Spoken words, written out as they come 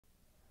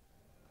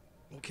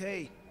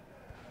Okay,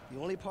 the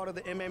only part of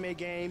the MMA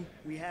game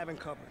we haven't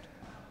covered,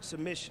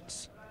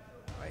 submissions.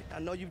 Right? I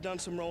know you've done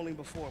some rolling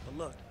before, but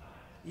look,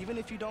 even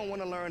if you don't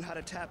want to learn how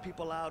to tap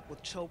people out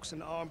with chokes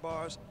and arm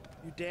bars,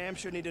 you damn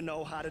sure need to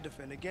know how to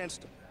defend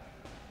against them.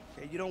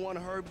 Okay, you don't want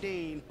Herb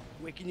Dean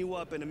waking you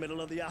up in the middle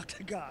of the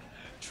octagon.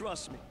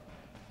 Trust me.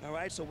 All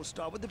right, so we'll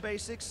start with the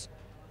basics.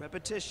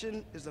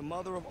 Repetition is the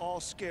mother of all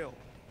skill.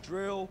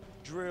 Drill,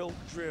 drill,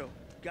 drill.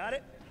 Got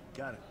it?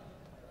 Got it.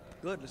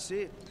 Good, let's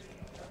see it.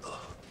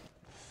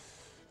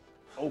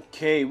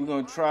 Okay, we're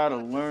gonna try to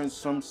learn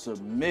some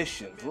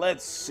submissions.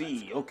 Let's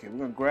see. Okay, we're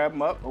gonna grab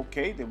them up.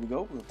 Okay, there we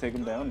go. We're gonna take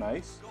them down.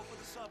 Nice.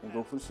 And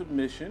go for the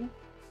submission.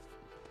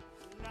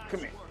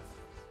 Come here.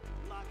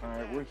 All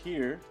right, we're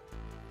here.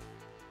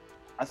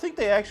 I think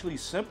they actually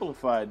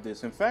simplified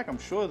this. In fact, I'm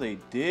sure they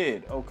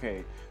did.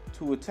 Okay,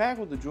 to attack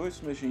with the joint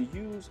submission,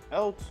 use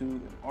L2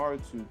 and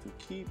R2 to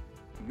keep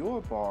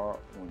your bar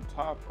on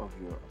top of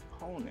your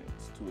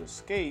opponents. To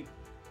escape,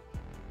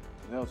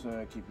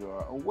 L2 keep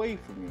your bar away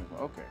from you.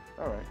 Okay,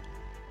 all right.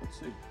 Let's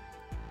see.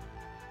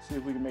 See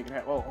if we can make it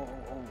happen.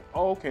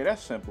 Oh, okay,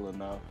 that's simple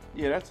enough.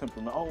 Yeah, that's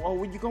simple enough. Oh,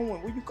 where you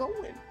going? Where you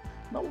going?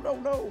 No.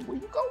 Where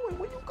you going?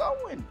 Where you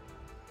going?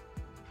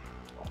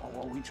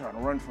 Oh, we trying to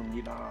run from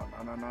you. Nah.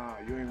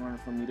 You ain't running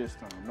from me this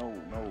time. No.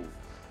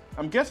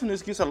 I'm guessing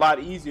this gets a lot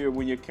easier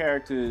when your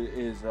character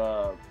is,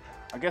 I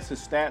guess his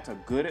stats are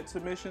good at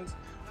submissions.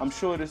 I'm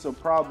sure this will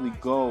probably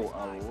go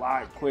a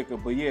lot quicker.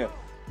 But yeah,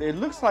 it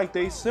looks like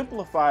they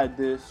simplified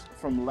this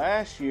from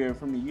last year and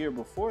from the year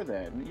before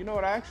that. And you know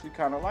what? I actually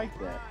kind of like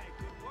that.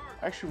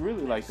 I actually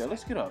really like that.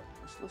 Let's get up.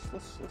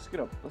 Let's get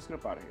up. Let's get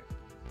up out of here.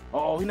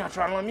 Oh, he's not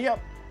trying to let me up.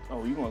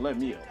 Oh, you gonna let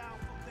me up?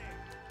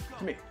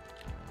 Come here.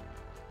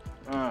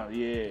 Yeah. Come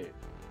here.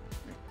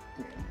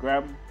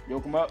 Grab him.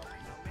 Yoke him up.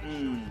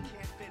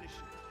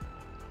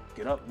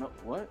 Get up. No,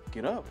 what?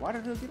 Get up. Why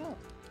did he get up?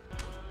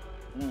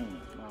 No,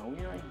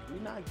 we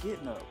not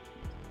getting up.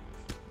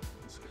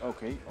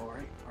 Okay. All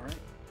right.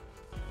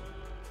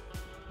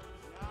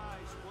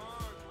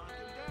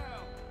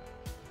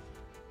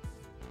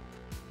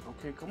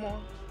 Okay, come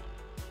on.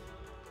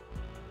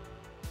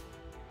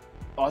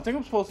 Oh, I think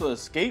I'm supposed to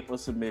escape a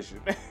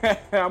submission.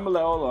 I'm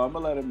gonna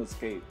let him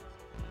escape.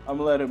 I'm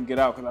gonna let him get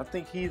out because I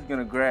think he's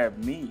gonna grab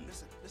me.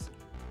 Listen.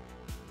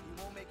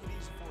 We won't make it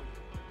easy for you.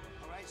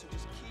 All right, so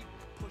just keep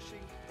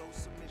pushing those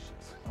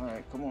submissions. All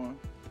right, come on.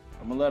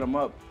 I'm gonna let him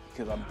up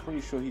because I'm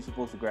pretty sure he's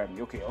supposed to grab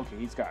me. Okay,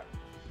 he's got it.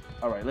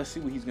 All right, let's see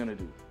what he's gonna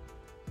do.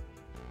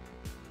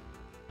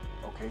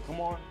 Okay, come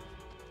on.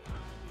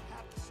 You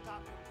have to stop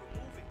him from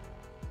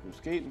moving.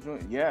 Escape,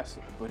 yes,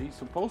 but he's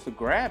supposed to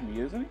grab me,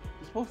 isn't he?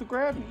 He's supposed to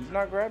grab me. He's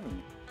not grabbing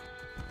me.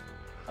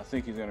 I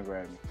think he's gonna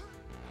grab me.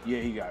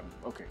 Yeah, he got me.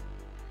 Okay.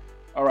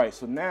 All right,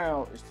 so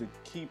now is to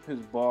keep his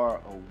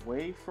bar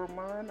away from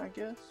mine, I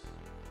guess.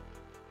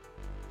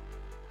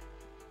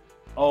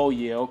 Oh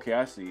yeah, okay,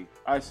 I see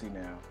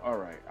now. All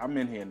right, I'm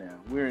in here now.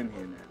 We're in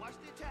here now. Watch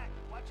the attack.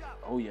 Watch out.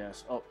 Oh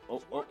yes. Oh,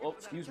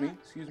 excuse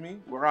me.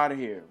 We're out of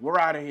here.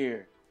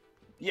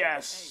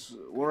 Yes,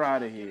 we're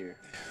out of here.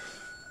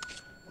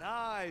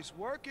 Nice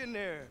work in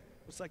there.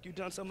 Looks like you've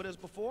done some of this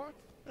before.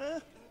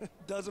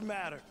 Doesn't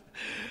matter.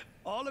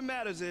 All that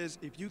matters is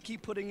if you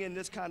keep putting in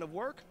this kind of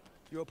work,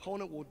 your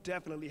opponent will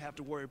definitely have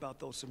to worry about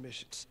those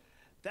submissions.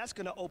 That's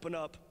gonna open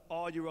up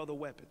all your other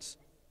weapons.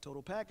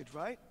 Total package,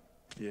 right?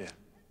 Yeah.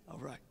 All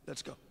right,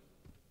 let's go.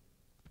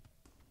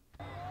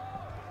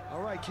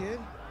 All right, kid.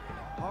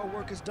 Hard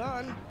work is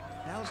done.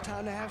 Now it's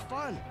time to have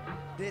fun.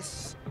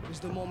 This is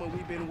the moment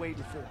we've been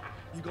waiting for.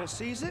 You gonna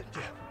seize it?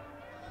 Yeah.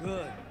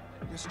 Good.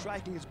 Your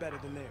striking is better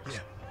than theirs.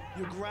 Yeah.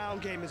 Your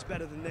ground game is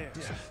better than theirs.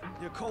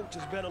 Yeah. Your coach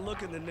is better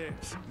looking than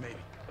theirs. Maybe.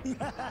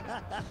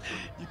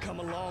 You come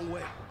a long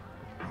way.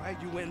 All right,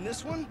 you win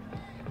this one,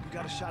 you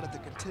got a shot at the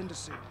Contender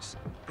Series.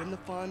 Then the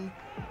fun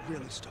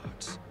really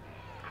starts.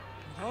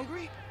 You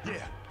hungry?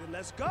 Yeah. Then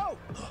let's go.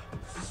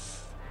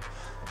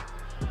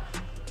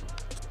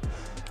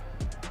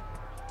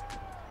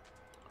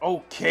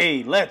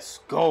 Okay, let's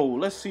go.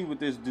 Let's see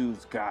what this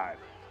dude's got.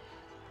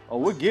 Oh,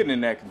 we're getting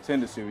in that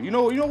Contender Series.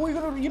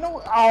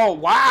 Oh,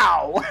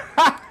 wow.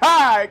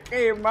 I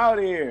came out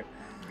here.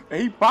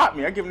 And he popped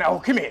me. I give him that. Oh,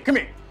 come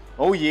here.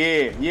 Oh,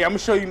 yeah. I'm going to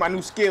show you my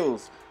new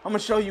skills. Oh,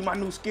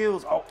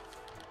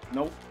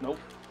 nope.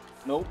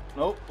 We're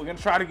going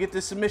to try to get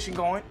this submission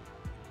going.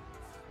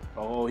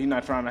 Oh, he's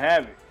not trying to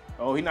have it.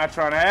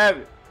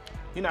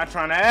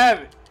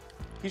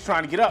 He's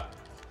trying to get up.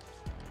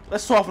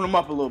 Let's soften him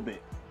up a little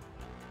bit.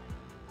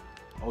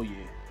 Oh, yeah.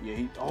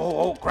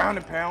 Ground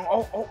and pound.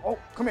 Oh,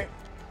 come here.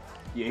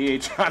 Yeah, he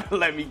ain't trying to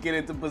let me get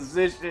into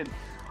position.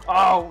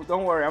 Oh,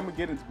 don't worry. I'm going to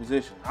get into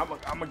position. I'm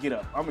going to get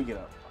up.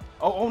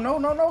 Oh,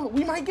 no.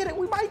 We might get it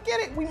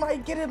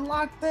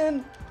locked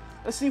in.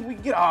 Let's see if we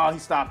can get it. Oh, he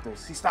stopped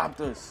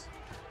us.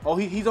 Oh,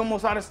 he's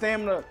almost out of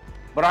stamina,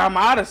 but I'm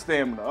out of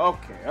stamina.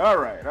 Okay, all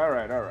right.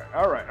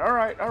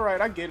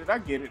 I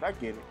get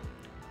it.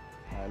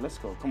 All right, let's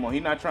go. Come on,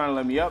 he's not trying to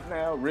let me up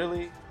now,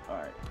 really? All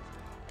right.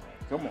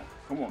 Come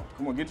Come on,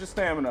 come on, get your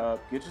stamina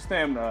up. Get your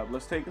stamina up.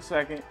 Let's take a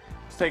second.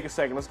 Let's take a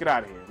second. Let's get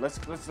out of here. Let's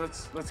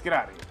get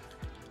out of here.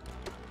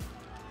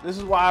 This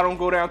is why I don't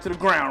go down to the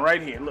ground right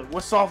here. Look,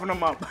 we're softening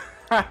them up.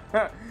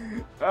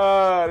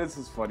 This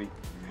is funny.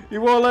 He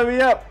won't let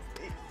me up.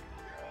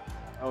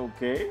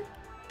 Okay.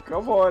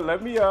 Come on,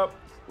 let me up.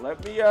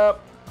 Let me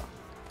up.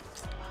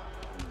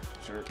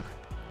 Jerk.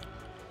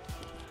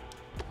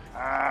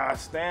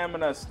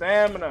 Stamina,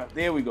 stamina.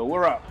 There we go.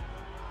 We're up.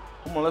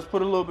 Come on, let's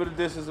put a little bit of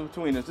distance in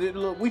between us.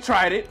 Look, we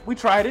tried it. We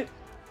tried it.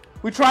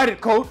 We tried it,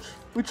 coach.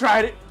 We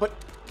tried it, but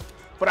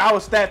our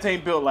stats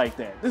ain't built like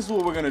that. This is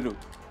what we're gonna do.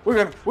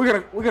 We're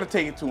gonna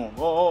take it to him.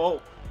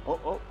 Oh,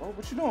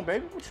 what you doing,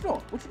 baby? What you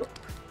doing? What you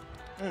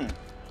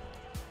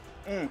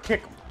doing? Kick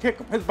him. Kick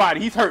him. His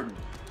body, he's hurting.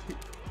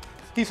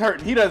 He's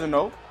hurting. He doesn't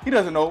know. He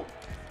doesn't know.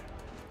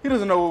 He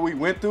doesn't know what we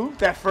went through,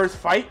 that first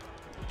fight.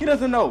 He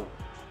doesn't know.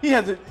 He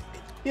hasn't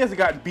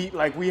gotten beat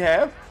like we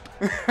have.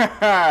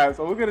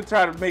 So we're gonna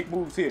try to make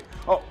moves here.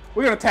 Oh,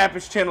 we're gonna tap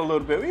his chin a little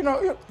bit. You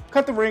know,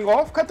 cut the ring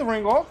off. Cut the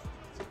ring off.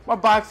 My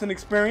boxing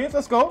experience.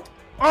 Let's go.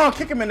 Oh,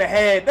 kick him in the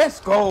head. Let's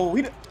go.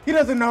 He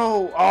doesn't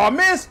know. Oh, I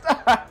missed.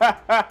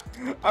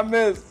 I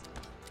missed.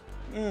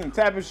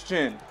 Tap his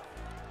chin.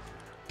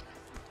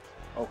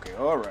 Okay.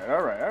 All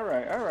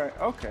right.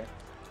 Okay.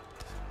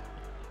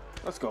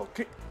 Let's go.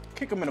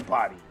 Kick him in the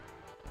body.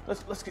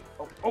 Let's get.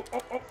 Oh.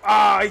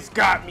 Ah, he's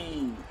got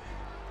me.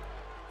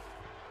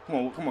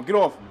 Come on, get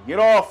off of me. Get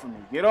off of me.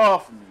 Get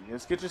off of me.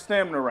 Let's get your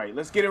stamina right.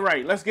 Let's get it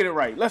right. Let's get it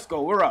right. Let's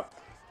go. We're up.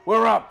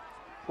 We're up.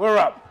 We're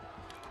up.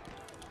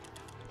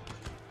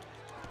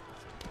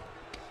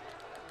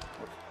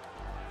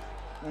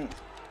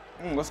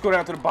 Let's go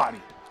down to the body.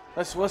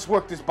 Let's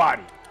work this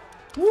body.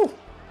 Woo!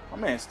 My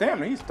man,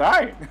 stamina. He's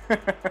tired.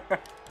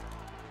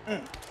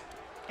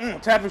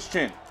 Tap his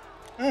chin.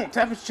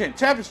 Tap his chin.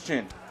 Tap his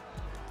chin.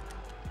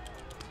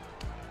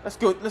 Let's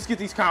go. Let's get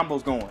these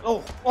combos going.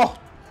 Oh.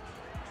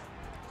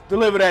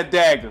 Deliver that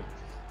dagger.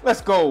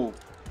 Let's go.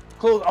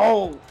 Close.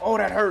 Oh,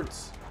 that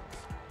hurts.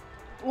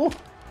 Ooh.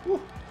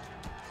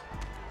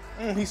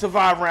 He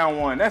survived round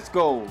one. Let's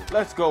go.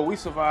 Let's go. We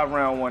survived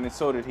round one, and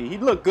so did he. He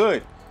looked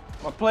good.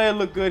 My player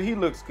looked good. He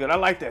looks good. I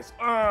like that.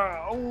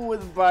 Oh,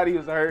 his body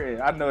was hurting.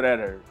 I know that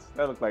hurts.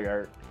 That looks like it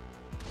hurt.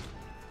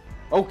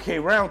 Okay,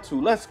 round two.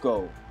 Let's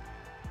go.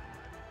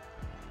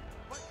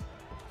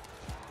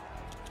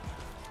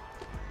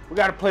 We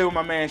got to play with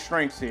my man's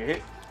strengths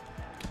here.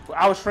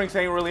 Our strengths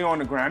ain't really on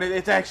the ground.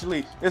 It's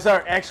actually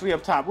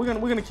up top. We're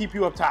gonna keep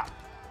you up top.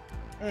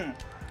 We're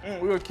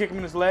gonna kick him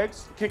in his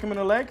legs. Kick him in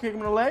the leg. Kick him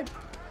in the leg.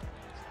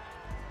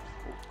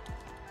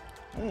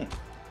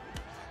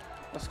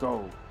 Let's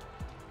go.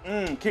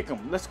 Kick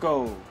him. Let's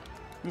go.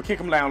 Let me kick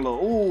him down a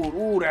little.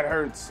 Ooh, that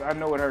hurts. I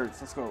know it hurts.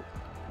 Let's go.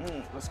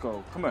 Let's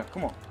go. Come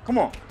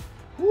on.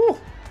 Woo.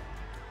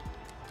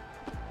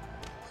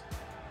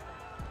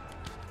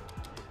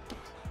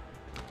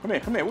 Come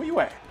here. Where you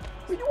at?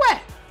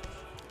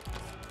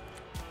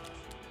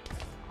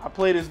 I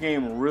play this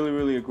game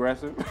really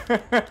aggressive. I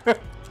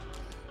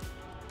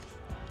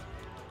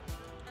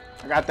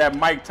got that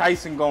Mike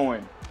Tyson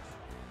going.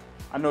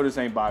 I know this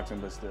ain't boxing,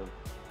 but still.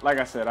 Like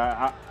I said,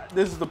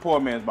 this is the poor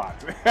man's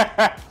boxing.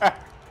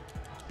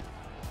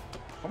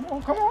 Come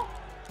on.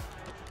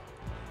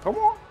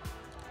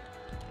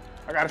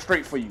 I got it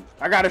straight for you.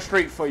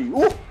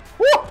 Ooh.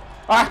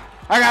 I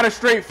got it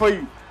straight for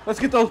you. Let's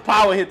get those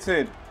power hits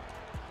in.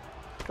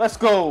 Let's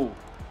go.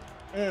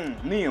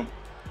 Knee him.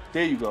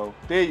 There you go.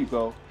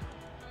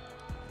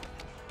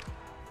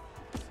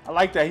 I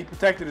like that. He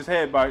protected his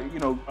head by,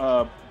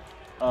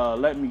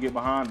 letting me get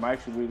behind him. I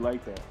actually really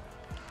like that.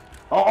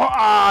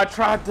 I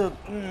tried to.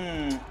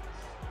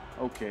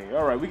 Okay,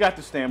 all right. We got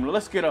the stamina.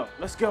 Let's get up.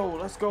 Let's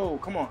go.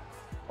 Come on.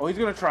 Oh, he's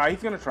gonna try.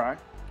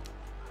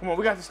 Come on,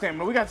 we got the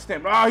stamina.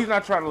 Oh, he's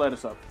not trying to let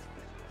us up.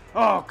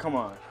 Oh, come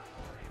on.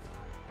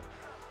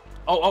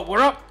 Oh,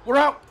 we're up.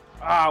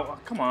 Oh,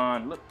 come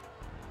on.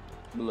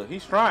 Look,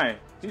 he's trying.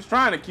 He's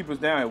trying to keep us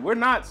down here. We're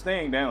not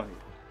staying down here.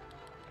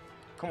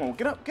 Come on,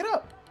 get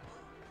up.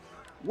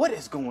 What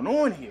is going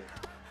on here?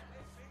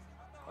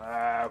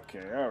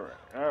 Okay, all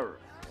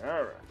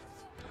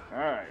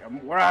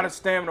right. We're out of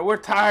stamina. We're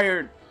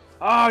tired.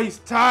 Oh, he's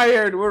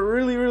tired. We're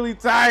really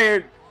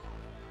tired.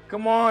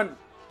 Come on.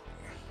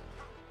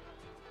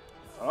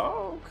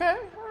 Oh, okay,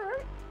 all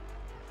right.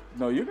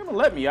 No, you're gonna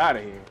let me out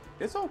of here.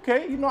 It's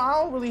okay. I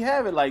don't really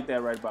have it like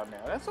that right about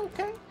now. That's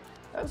okay.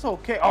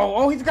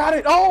 Oh, he's got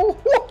it. Oh,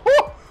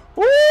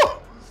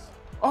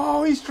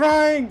 he's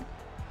trying.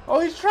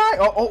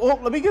 Oh,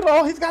 let me get it.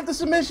 Oh, he's got the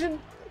submission.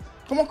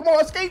 Come on.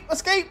 Escape.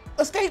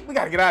 We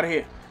gotta get out of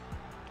here.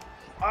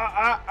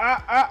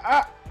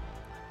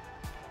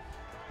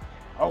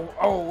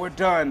 Oh, we're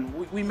done.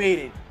 We made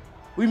it.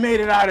 We made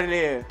it out of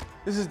there.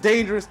 This is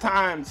dangerous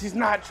times. He's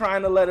not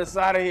trying to let us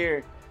out of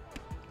here.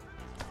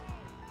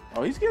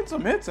 Oh, he's getting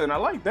some hits in. I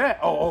like that.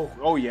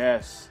 Oh,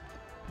 yes.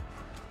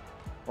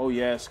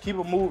 Keep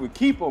him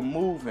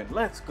moving.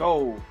 Let's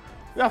go.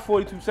 We got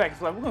 42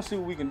 seconds left. We're going to see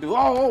what we can do.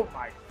 Oh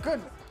my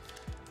goodness.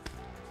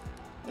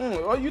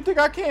 Oh, you think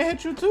I can't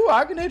hit you too?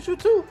 I can hit you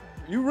too.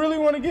 You really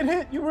want to get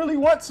hit? You really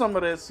want some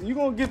of this? You're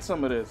going to get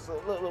some of this.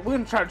 We're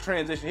going to try to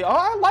transition here. Oh,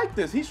 I like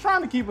this. He's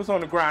trying to keep us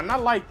on the ground. And I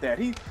like that.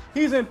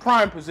 He's in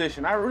prime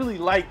position. I really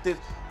like this.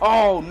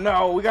 Oh,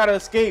 no. We got to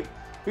escape.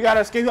 We got to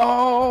escape.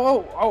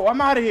 Oh,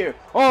 I'm out of here.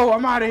 Oh,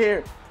 I'm out of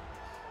here.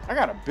 I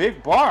got a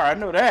big bar. I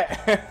know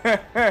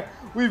that.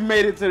 We've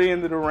made it to the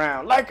end of the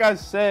round. Like I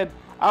said,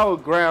 our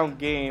ground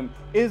game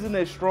isn't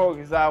as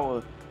strong as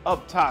our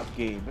up top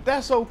game. But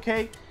that's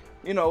okay.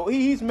 You know,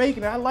 he's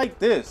making it. I like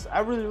this. I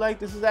really like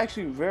this. It's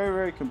actually very,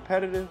 very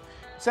competitive.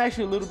 It's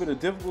actually a little bit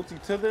of difficulty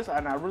to this,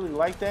 and I really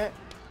like that.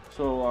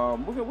 So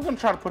we're gonna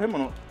try to put him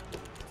on.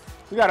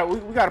 We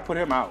gotta put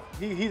him out.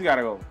 He's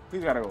gotta go.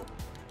 He's gotta go.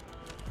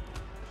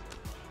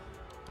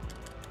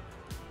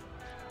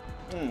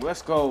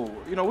 Let's go.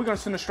 You know, we're gonna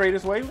send it straight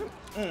this way.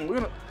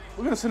 We're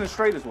gonna send it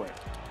straight this way.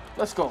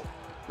 Let's go.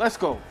 Let's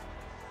go.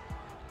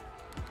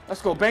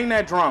 Let's go. Bang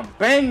that drum.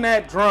 Bang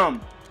that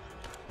drum.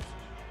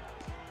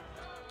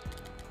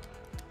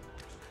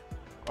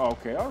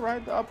 Okay, all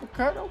right, the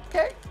uppercut,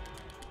 okay.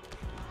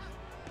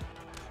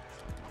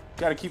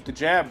 Got to keep the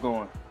jab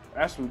going.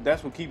 That's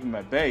what keep him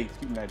at bay.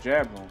 Keeping that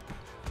jab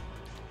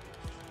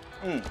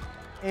going.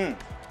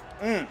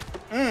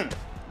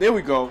 There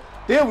we go.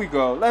 There we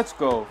go. Let's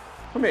go.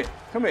 Come here.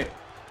 Come here.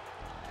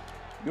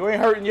 You ain't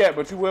hurting yet,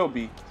 but you will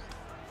be.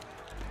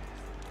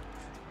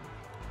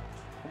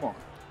 Come on.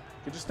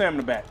 Get your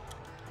stamina back.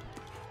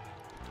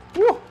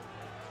 Woo!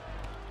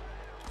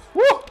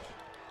 Woo!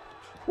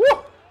 Woo!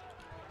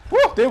 Woo!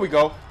 There we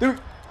go. Come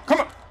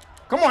on.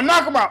 Come on,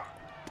 knock him out.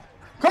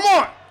 Come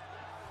on.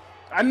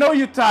 I know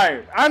you're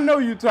tired. I know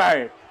you're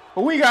tired.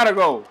 But we gotta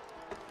go.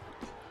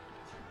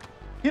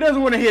 He doesn't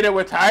want to hear that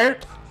we're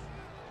tired.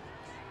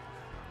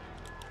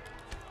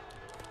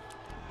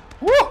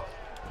 Woo!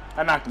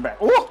 I knocked him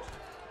back. Woo!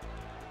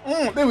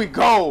 There we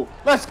go.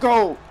 Let's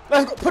go.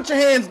 Let's go. Put your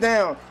hands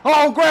down.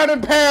 Oh, ground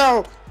and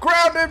pound.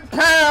 Ground and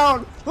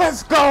pound.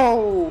 Let's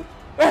go.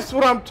 That's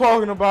what I'm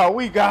talking about.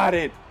 We got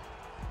it.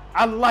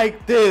 I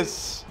like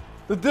this.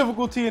 The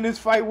difficulty in this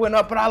fight went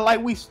up,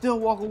 but we still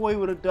walk away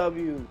with a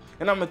W.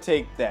 And I'm going to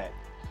take that.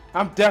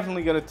 I'm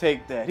definitely going to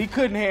take that. He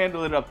couldn't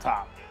handle it up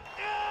top.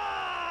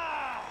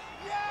 Yeah!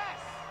 Yes!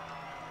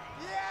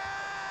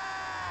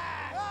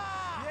 Yeah!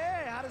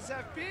 Yeah, how does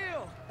that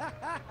feel?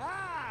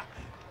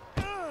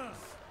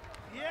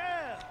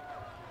 Yeah!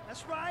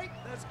 That's right.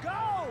 Let's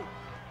go!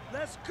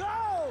 Let's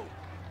go!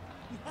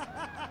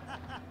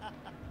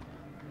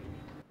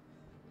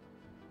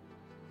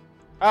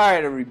 All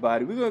right,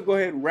 everybody, we're gonna go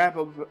ahead and wrap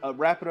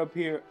it up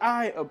here.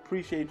 I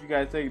appreciate you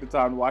guys taking the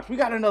time to watch. We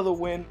got another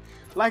win.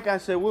 Like I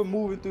said, we're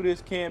moving through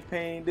this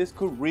campaign, this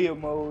career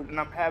mode, and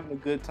I'm having a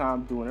good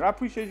time doing it. I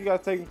appreciate you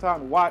guys taking the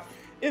time to watch.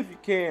 If you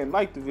can,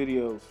 like the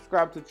video,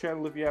 subscribe to the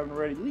channel if you haven't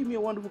already. Leave me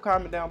a wonderful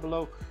comment down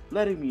below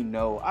letting me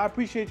know. I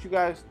appreciate you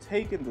guys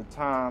taking the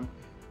time,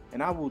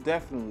 and I will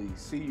definitely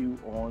see you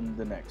on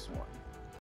the next one.